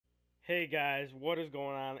Hey guys, what is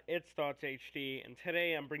going on? It's Thoughts HD, and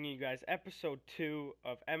today I'm bringing you guys episode 2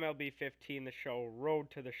 of MLB 15, the show,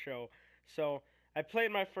 Road to the Show. So, I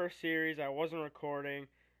played my first series, I wasn't recording,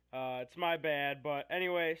 it's my bad, but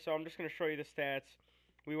anyway, so I'm just going to show you the stats.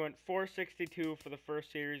 We went 462 for the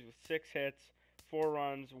first series with 6 hits, 4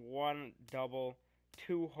 runs, 1 double,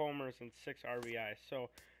 2 homers, and 6 RBIs. So,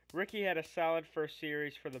 Ricky had a solid first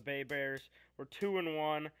series for the Bay Bears. We're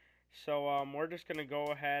 2-1. So we're just going to go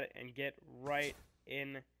ahead and get right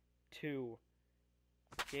into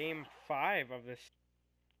Game 5 of this.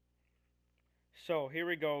 So here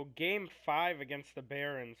we go. Game 5 against the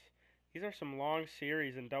Barons. These are some long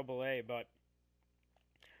series in Double-A, but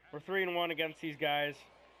we're 3-1 against these guys.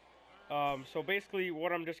 So basically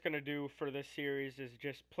what I'm just going to do for this series is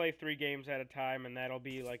just play 3 games at a time, and that'll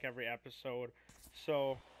be like every episode.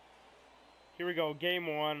 So here we go. Game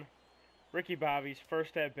 1. Ricky Bobby's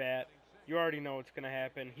first at bat. You already know what's going to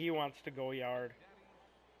happen. He wants to go yard.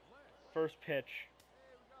 First pitch.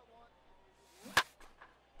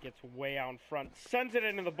 Gets way out in front. Sends it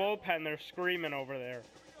into the bullpen. They're screaming over there.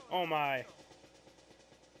 Oh my.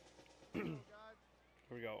 Here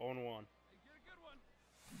we go. 0-1.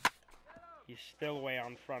 He's still way out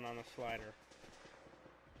in front on the slider.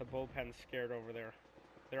 The bullpen's scared over there.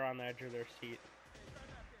 They're on the edge of their seat.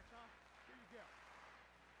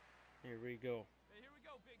 Here we go. Hey, here we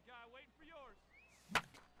go, big guy. Waiting for yours.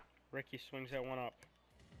 Ricky swings that one up.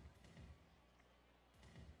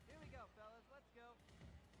 Here we go, fellas. Let's go.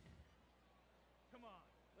 Come on.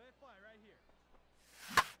 Let it fly right here.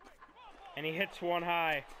 Quick, come on, ball. And he hits one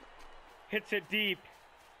high. Hits it deep.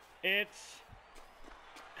 It's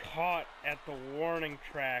caught at the warning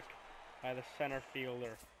track by the center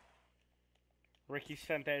fielder. Ricky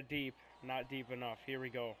sent that deep. Not deep enough. Here we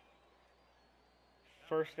go.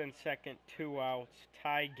 First and second, 2 outs,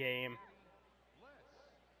 tie game.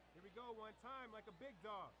 Here we go, one time like a big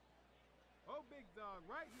dog. Oh, big dog,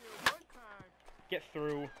 right here, one time. Get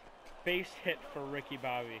through. Base hit for Ricky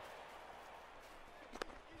Bobby.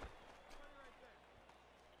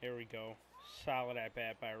 Here we go. Solid at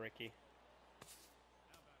bat by Ricky.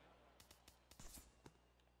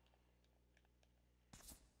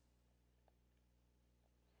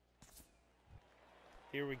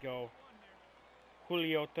 Here we go.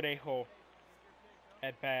 Julio Trejo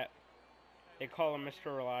at bat. They call him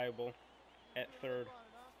Mr. Reliable at third.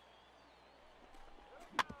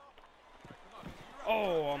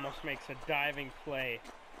 Oh, almost makes a diving play.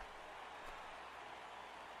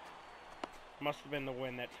 Must have been the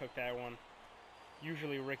wind that took that one.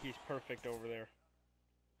 Usually Ricky's perfect over there.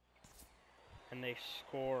 And they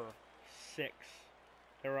score 6.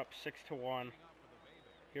 They're up 6-1.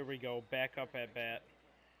 Here we go, back up at bat.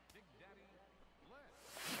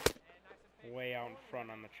 Way out in front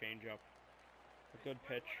on the changeup. A good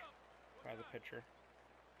pitch by the pitcher.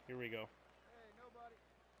 Here we go.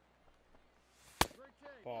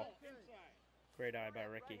 Ball. Great eye by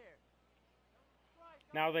Ricky.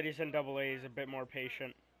 Now that he's in Double-A, he's a bit more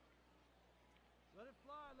patient. Let it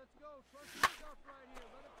fly, let's go. Trust yourself right here,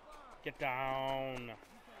 let it fly. Get down.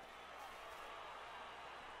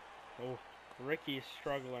 Oh, Ricky's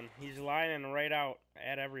struggling. He's lining right out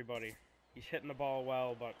at everybody. He's hitting the ball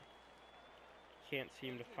well, but can't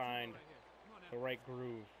seem to find the right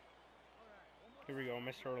groove. Here we go,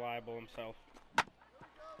 Mr. Reliable himself.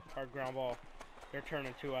 Hard ground ball. They're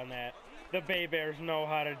turning 2 on that. The Bay Bears know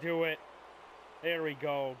how to do it. There we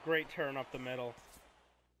go. Great turn up the middle.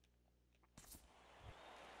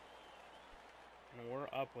 And we're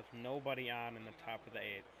up with nobody on in the top of the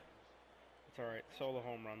 8th. It's alright. Solo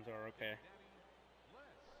home runs are okay.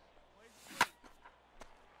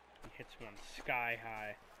 He hits one sky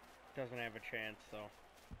high. Doesn't have a chance,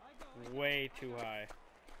 though. Way too high.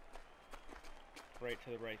 Right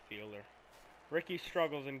to the right fielder. Ricky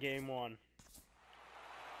struggles in game 1.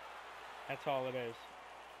 That's all it is.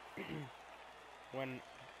 When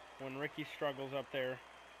Ricky struggles up there,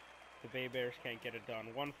 the Bay Bears can't get it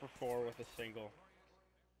done. 1 for 4 with a single.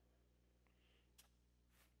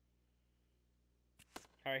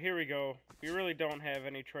 Alright, here we go. We really don't have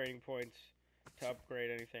any trading points to upgrade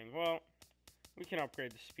anything. Well, we can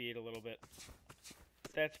upgrade the speed a little bit.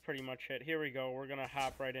 That's pretty much it. Here we go. We're going to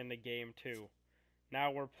hop right into game 2. Now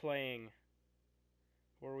we're playing.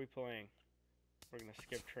 Who are we playing? We're going to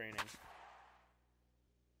skip training.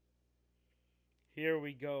 Here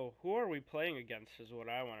we go. Who are we playing against is what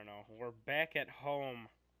I want to know. We're back at home.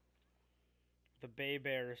 The Bay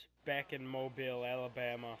Bears back in Mobile,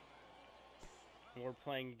 Alabama. And we're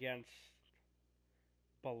playing against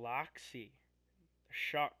Biloxi. The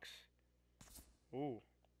Shucks. Ooh.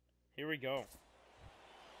 Here we go.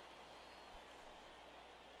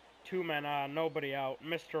 2 men on, nobody out.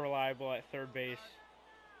 Mr. Reliable at third base.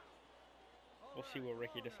 We'll see what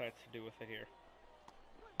Ricky decides to do with it here.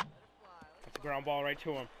 That's a ground ball right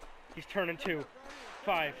to him. He's turning 2.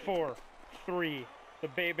 5, 4, 3. The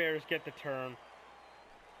Bay Bears get the turn.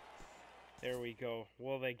 There we go.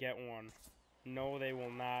 Will they get one? No, they will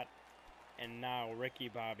not. And now Ricky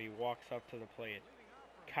Bobby walks up to the plate,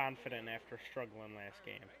 confident after struggling last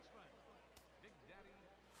game.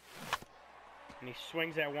 And he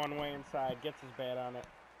swings that one way inside, gets his bat on it.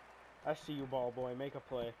 I see you, ball boy. Make a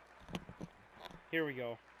play. Here we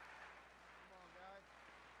go. Come on, guys.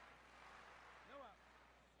 No out.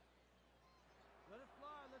 Let it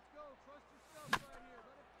fly. Let's go. Trust yourself right here.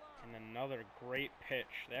 Let it fly. And another great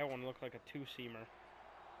pitch. That one looked like a two-seamer.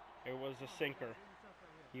 It was a sinker.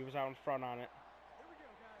 He was out in front on it. Here we go,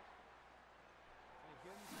 guys. Hey,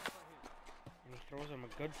 get yourself right here. And he throws him a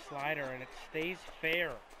good slider, and it stays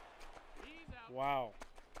fair. Wow.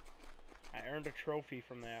 I earned a trophy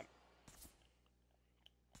from that.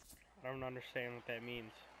 I don't understand what that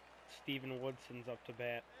means. Steven Woodson's up to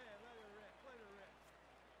bat. Hey, let it rip. Let it rip.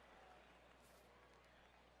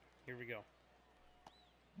 Here we go.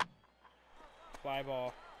 Fly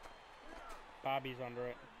ball. Bobby's under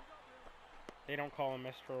it. They don't call him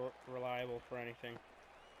Mr. Reliable for anything.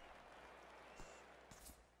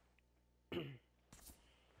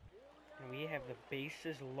 And we have the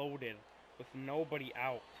bases loaded with nobody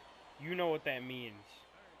out. You know what that means.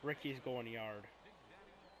 Ricky's going yard.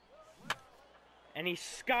 And he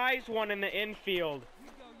skies one in the infield.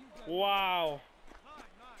 Wow.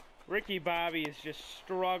 Ricky Bobby is just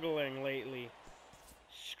struggling lately.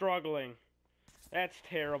 Struggling. That's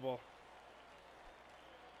terrible.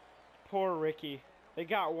 Poor Ricky. They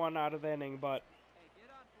got one out of the inning, but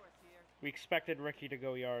we expected Ricky to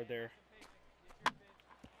go yard there.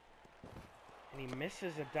 And he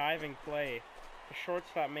misses a diving play. The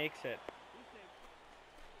shortstop makes it.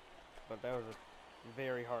 But that was a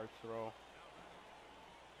very hard throw.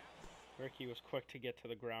 Ricky was quick to get to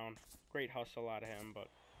the ground. Great hustle out of him, but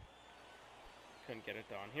couldn't get it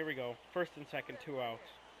done. Here we go. First and second, 2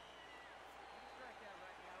 outs.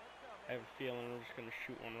 I have a feeling we're just going to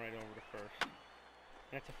shoot one right over to first.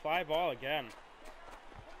 And it's a fly ball again.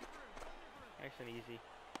 Nice and easy.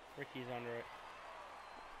 Ricky's under it.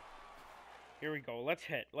 Here we go. Let's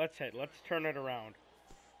hit. Let's hit. Let's turn it around.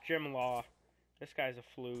 Jim Law. This guy's a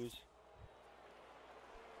flues.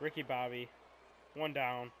 Ricky Bobby. 1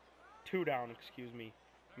 down. 2 down, excuse me.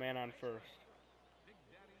 Man on first.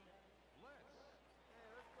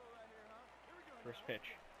 First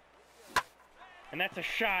pitch. And that's a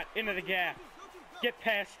shot into the gap. Get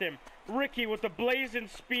past him. Ricky with the blazing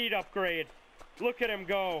speed upgrade. Look at him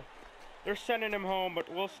go. They're sending him home,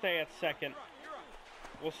 but we'll stay at second.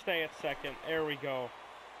 We'll stay at second. There we go.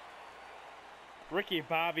 Ricky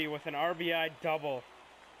Bobby with an RBI double.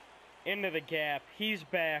 Into the gap. He's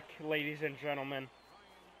back, ladies and gentlemen.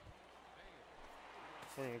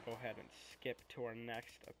 We're going to go ahead and skip to our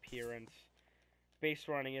next appearance. Base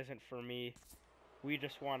running isn't for me. We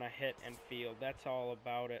just want to hit and field. That's all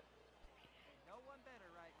about it.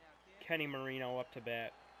 Kenny Marino up to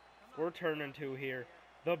bat. We're turning 2 here.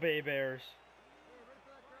 The Bay Bears.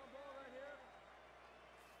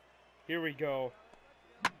 Here we go.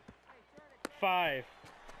 5,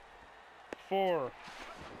 4,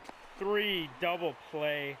 3. Double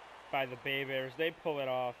play by the Bay Bears. They pull it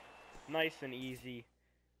off. Nice and easy.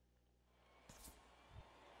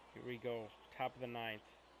 Here we go. Top of the 9th.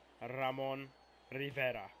 Ramon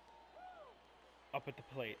Rivera. Up at the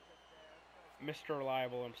plate. Mr.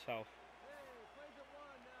 Reliable himself.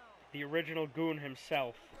 The original goon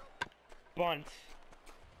himself. Bunts.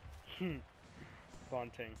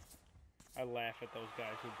 Bunting. I laugh at those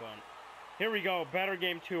guys who bunt. Here we go. Better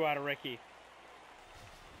game 2 out of Ricky.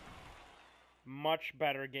 Much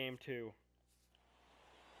better game 2.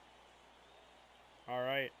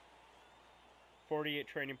 Alright. 48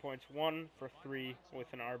 training points. 1 for 3 with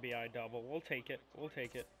an RBI double. We'll take it. We'll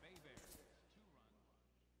take it.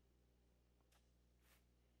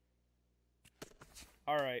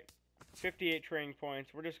 Alright. 58 training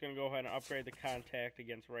points. We're just going to go ahead and upgrade the contact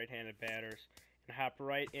against right-handed batters and hop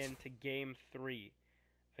right into game 3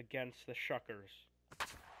 against the Shuckers.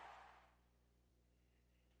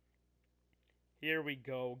 Here we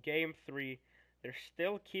go. Game 3. They're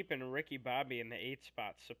still keeping Ricky Bobby in the 8th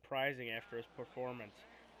spot. Surprising after his performance.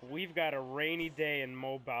 We've got a rainy day in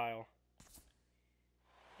Mobile.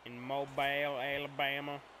 In Mobile,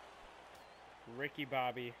 Alabama. Ricky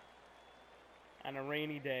Bobby. On a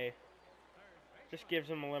rainy day. Just gives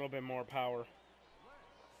him a little bit more power.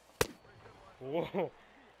 Whoa.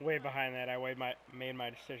 Way behind that. I made my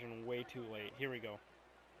decision way too late. Here we go.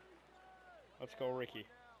 Let's go, Ricky.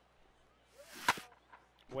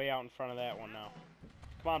 Way out in front of that one now.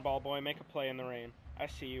 Come on, ball boy. Make a play in the rain. I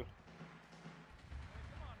see you.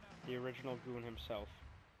 The original goon himself.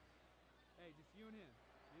 Hey, just you and him.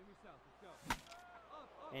 You and yourself. Let's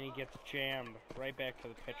go. And he gets jammed right back to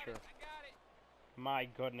the pitcher. My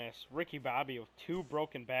goodness. Ricky Bobby with 2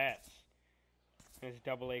 broken bats in his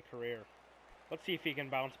Double-A career. Let's see if he can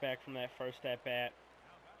bounce back from that first at-bat.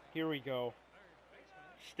 Here we go.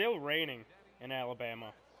 Still raining in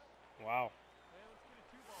Alabama. Wow.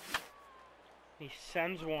 He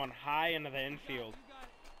sends one high into the infield.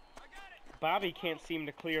 Bobby can't seem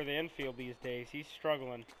to clear the infield these days. He's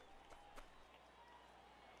struggling.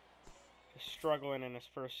 He's struggling in his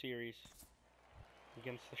first series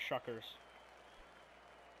against the Shuckers.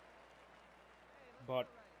 But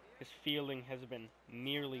his fielding has been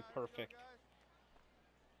nearly perfect.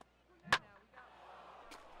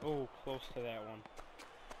 Oh, close to that one.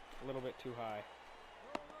 A little bit too high.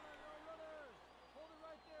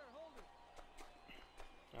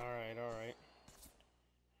 Alright, alright.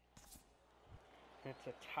 It's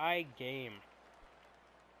a tie game.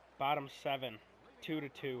 Bottom 7.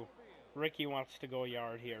 2-2. Ricky wants to go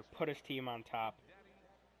yard here. Put his team on top.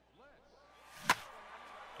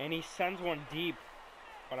 And he sends one deep.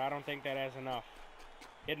 But I don't think that has enough.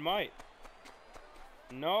 It might.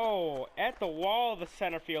 No. At the wall, the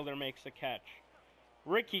center fielder makes the catch.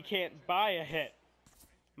 Ricky can't buy a hit.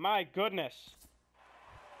 My goodness.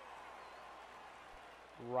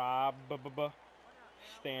 Rob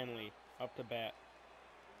Stanley up to bat.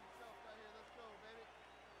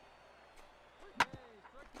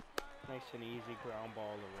 Nice and easy ground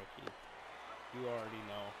ball to Ricky. You already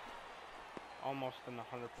know. Almost an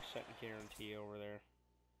 100% guarantee over there.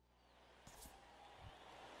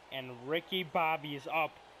 And Ricky Bobby is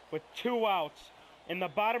up with 2 outs in the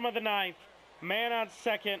bottom of the 9th. Man on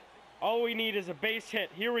second. All we need is a base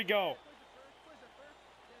hit. Here we go.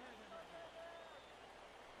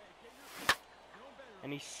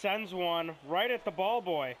 And he sends one right at the ball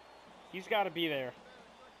boy. He's got to be there.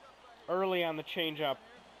 Early on the changeup.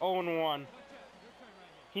 0-1.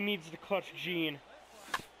 He needs the clutch gene.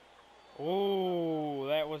 Oh,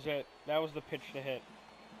 that was it. That was the pitch to hit.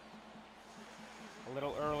 A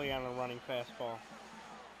little early on a running fastball.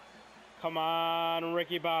 Come on,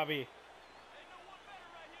 Ricky Bobby.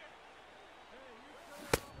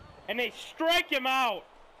 And they strike him out.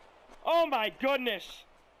 Oh my goodness.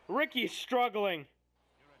 Ricky's struggling.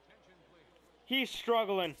 He's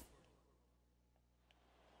struggling.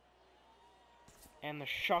 And the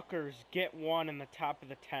Shuckers get one in the top of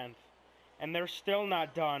the 10th. And they're still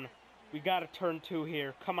not done. We got to turn 2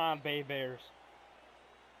 here. Come on, Bay Bears.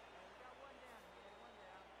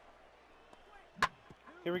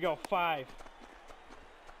 Here we go. 5,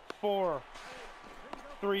 4,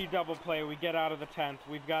 3 double play. We get out of the 10th.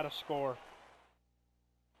 We've got to score.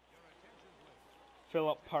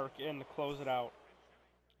 Phillip Park in to close it out.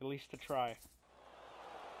 At least to try.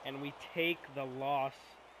 And we take the loss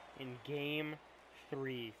in Game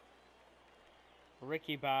 3.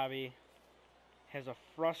 Ricky Bobby has a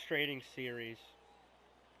frustrating series.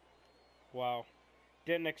 Wow.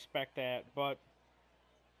 Didn't expect that, but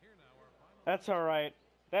that's alright.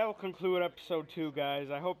 That will conclude episode 2, guys.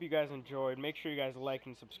 I hope you guys enjoyed. Make sure you guys like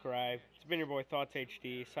and subscribe. It's been your boy Thoughts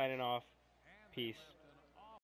HD, signing off. Peace.